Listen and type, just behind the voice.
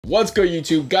What's good,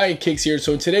 YouTube? Guy and Kicks here.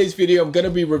 So in today's video, I'm going to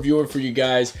be reviewing for you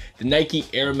guys the Nike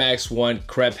Air Max 1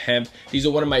 Crepe Hemp. These are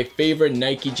one of my favorite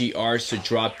Nike GRs to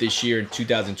drop this year in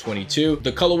 2022.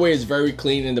 The colorway is very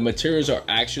clean and the materials are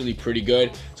actually pretty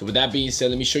good. So with that being said,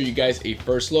 let me show you guys a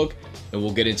first look and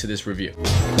we'll get into this review.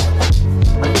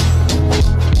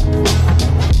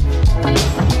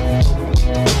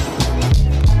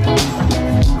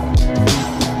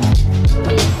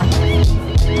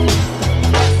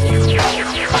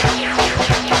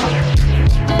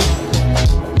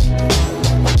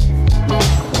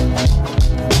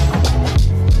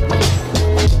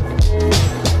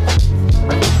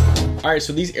 Alright,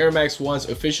 so these Air Max 1s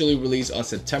officially released on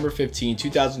September 15,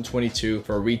 2022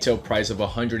 for a retail price of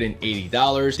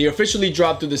 $180. They officially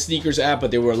dropped through the Sneakers app, but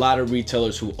there were a lot of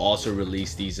retailers who also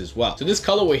released these as well. So this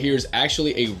colorway here is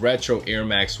actually a retro Air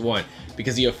Max 1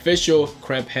 because the official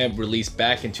Crepe Hemp released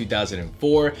back in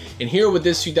 2004. And here with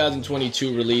this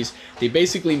 2022 release, they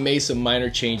basically made some minor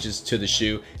changes to the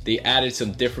shoe. They added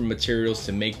some different materials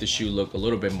to make the shoe look a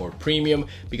little bit more premium,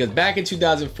 because back in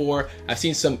 2004, I've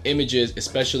seen some images,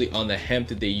 especially on the hemp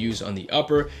that they use on the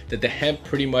upper, that the hemp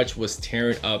pretty much was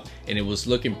tearing up and it was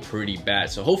looking pretty bad.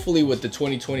 So hopefully with the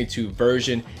 2022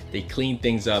 version, they clean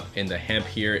things up and the hemp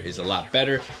here is a lot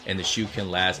better and the shoe can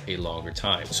last a longer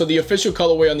time. So the official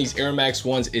colorway on these Air Max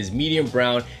 1s is medium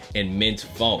brown and mint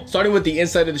foam. Starting with the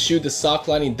inside of the shoe, the sock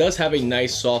lining does have a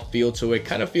nice soft feel to it.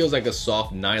 Kind of feels like a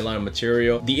soft nylon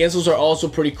material. The insoles are also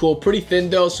pretty cool, pretty thin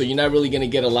though, so you're not really gonna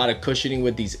get a lot of cushioning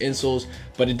with these insoles,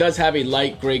 but it does have a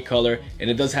light gray color and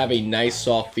it does have a nice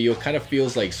soft feel. Kind of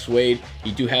feels like suede.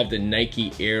 You do have the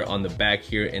Nike Air on the back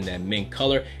here in that mint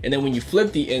color, and then when you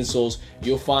flip the insoles,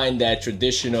 you'll find that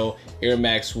traditional Air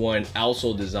Max 1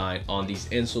 outsole design on these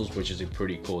insoles, which is a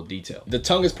pretty cool detail. The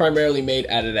tongue is primarily made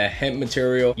out of that hemp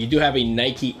material. You do have a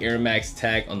Nike Air Max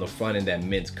tag on the front in that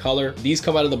mint color. These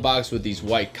come out of the box with these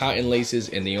white cotton laces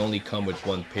and they only come with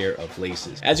one pair of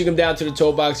laces. As you come down to the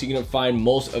toe box, you're gonna find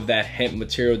most of that hemp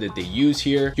material that they use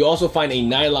here. You also find a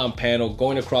nylon panel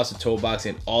going across the toe box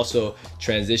and also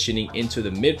transitioning into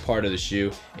the mid part of the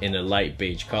shoe in a light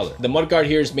beige color. The mudguard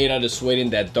here is made out of suede in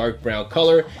that dark brown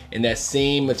color, and that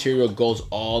same material goes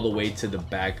all the way to the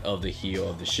back of the heel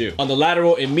of the shoe. On the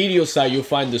lateral and medial side, you'll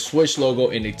find the swoosh logo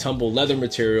in a tumble leather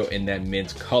material in that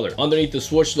mint color. Underneath the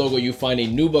swoosh logo, you find a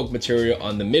nubuck material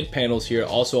on the mid panels here.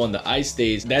 Also on the eye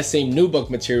stays, that same nubuck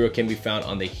material can be found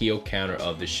on the heel counter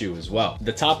of the shoe as well.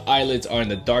 The top eyelets are in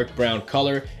the dark brown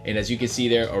color, and as you can see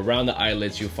there, around the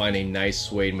eyelets, you'll find a nice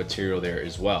suede material there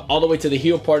as well. All the way to the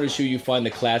heel part of the shoe, you find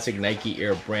the classic Nike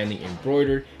Air branding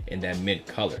embroidered in that mint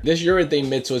color. This urethane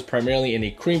midsole is primarily in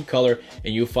a cream color,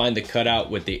 and you'll find the cutout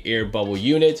with the air bubble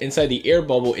unit. Inside the air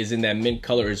bubble is in that mint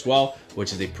color as well,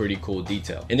 which is a pretty cool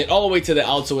detail. And then all the way to the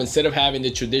outsole, instead of having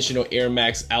the traditional Air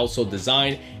Max outsole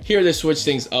design, here they switch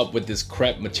things up with this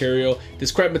crepe material.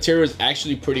 This crepe material is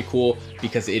actually pretty cool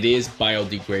because it is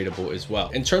biodegradable as well.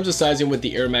 In terms of sizing with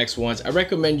the Air Max 1s, I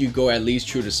recommend you go at least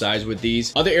true to size with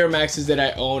these. Other Air Maxes that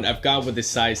I own, I've gone with the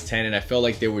size 10 and I felt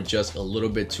like they were just a little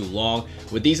bit too long.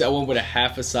 With these, I went with a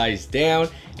half a size down,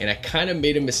 and I kind of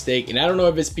made a mistake, and I don't know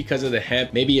if it's because of the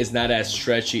hemp. Maybe it's not as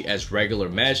stretchy as regular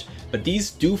mesh, but these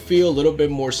do feel a little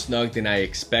bit more snug than I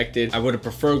expected. I would have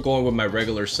preferred going with my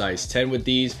regular size 10 with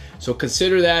these, so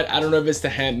consider that. I don't know if it's the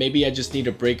hemp. Maybe I just need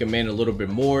to break them in a little bit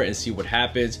more and see what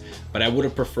happens, but I would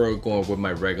have preferred going with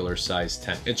my regular size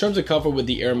 10. In terms of comfort with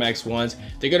the Air Max 1s,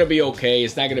 they're gonna be okay.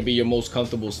 It's not gonna be your most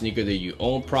comfortable sneaker that you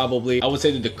own probably. I would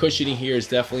say that the cushioning here is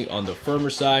definitely on the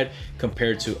firmer side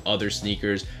compared to other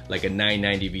sneakers like a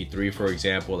 990 V3, for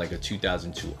example, like a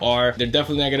 2002R. They're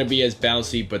definitely not gonna be as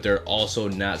bouncy, but they're also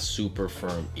not super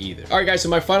firm either. All right, guys, so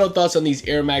my final thoughts on these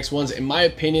Air Max 1s. In my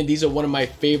opinion, these are one of my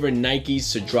favorite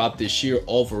Nikes to drop this year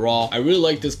overall. I really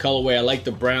like this colorway. I like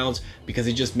the browns because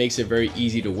it just makes it very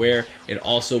easy to wear, and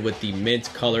also with the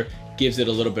mint color, gives it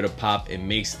a little bit of pop and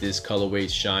makes this colorway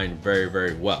shine very,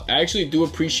 very well. I actually do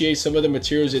appreciate some of the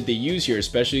materials that they use here,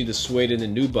 especially the suede and the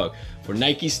nubuck. For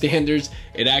Nike standards,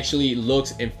 it actually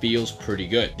looks and feels pretty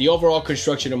good. The overall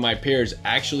construction of my pair is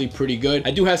actually pretty good.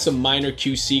 I do have some minor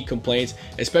QC complaints,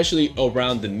 especially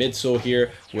around the midsole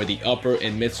here where the upper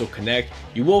and midsole connect.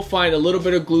 You will find a little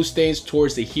bit of glue stains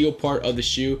towards the heel part of the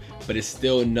shoe, but it's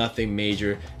still nothing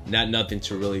major, nothing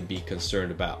to really be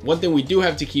concerned about. One thing we do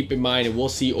have to keep in mind, and we'll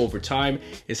see over time,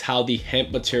 is how the hemp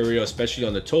material, especially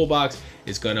on the toe box,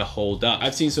 is gonna hold up.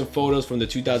 I've seen some photos from the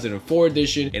 2004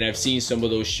 edition, and I've seen some of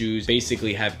those shoes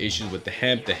basically have issues with the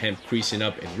hemp creasing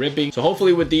up and ripping. So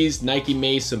hopefully with these, Nike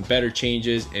made some better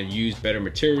changes and used better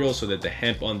materials so that the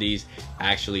hemp on these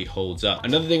actually holds up.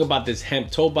 Another thing about this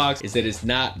hemp toe box is that it's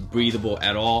not breathable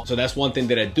at all. So that's one thing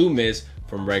that I do miss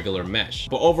from regular mesh.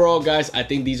 But overall, guys, I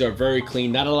think these are very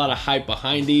clean. Not a lot of hype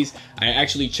behind these. I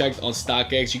actually checked on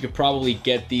StockX. You could probably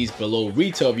get these below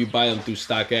retail if you buy them through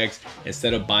StockX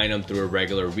instead of buying them through a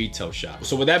regular retail shop.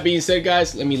 So with that being said,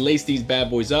 guys, let me lace these bad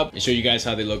boys up and show you guys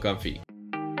how they look on feet.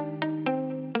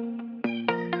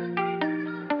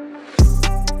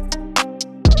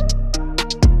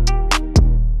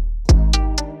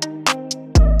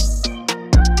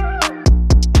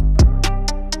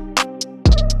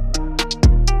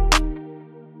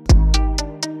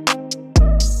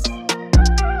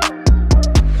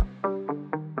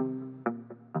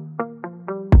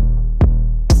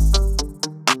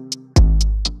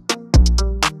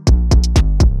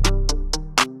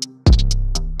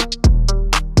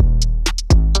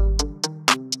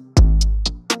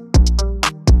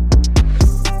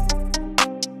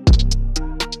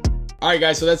 Alright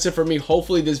guys, so that's it for me.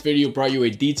 Hopefully this video brought you a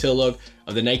detailed look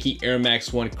of the Nike Air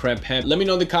Max 1 Crepe Hemp. Let me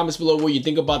know in the comments below what you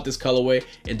think about this colorway,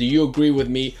 and do you agree with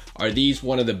me? Are these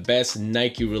one of the best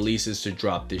Nike releases to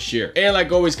drop this year? And like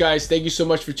always, guys, thank you so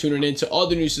much for tuning in. To all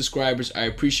the new subscribers, I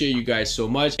appreciate you guys so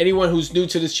much. Anyone who's new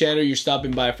to this channel, you're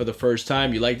stopping by for the first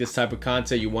time, you like this type of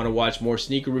content, you want to watch more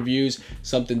sneaker reviews,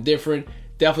 something different,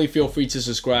 definitely feel free to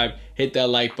subscribe, hit that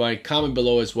like button, comment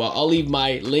below as well. I'll leave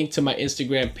my link to my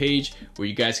Instagram page where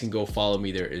you guys can go follow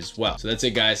me there as well. So that's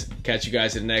it, guys. Catch you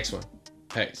guys in the next one.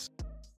 Peace.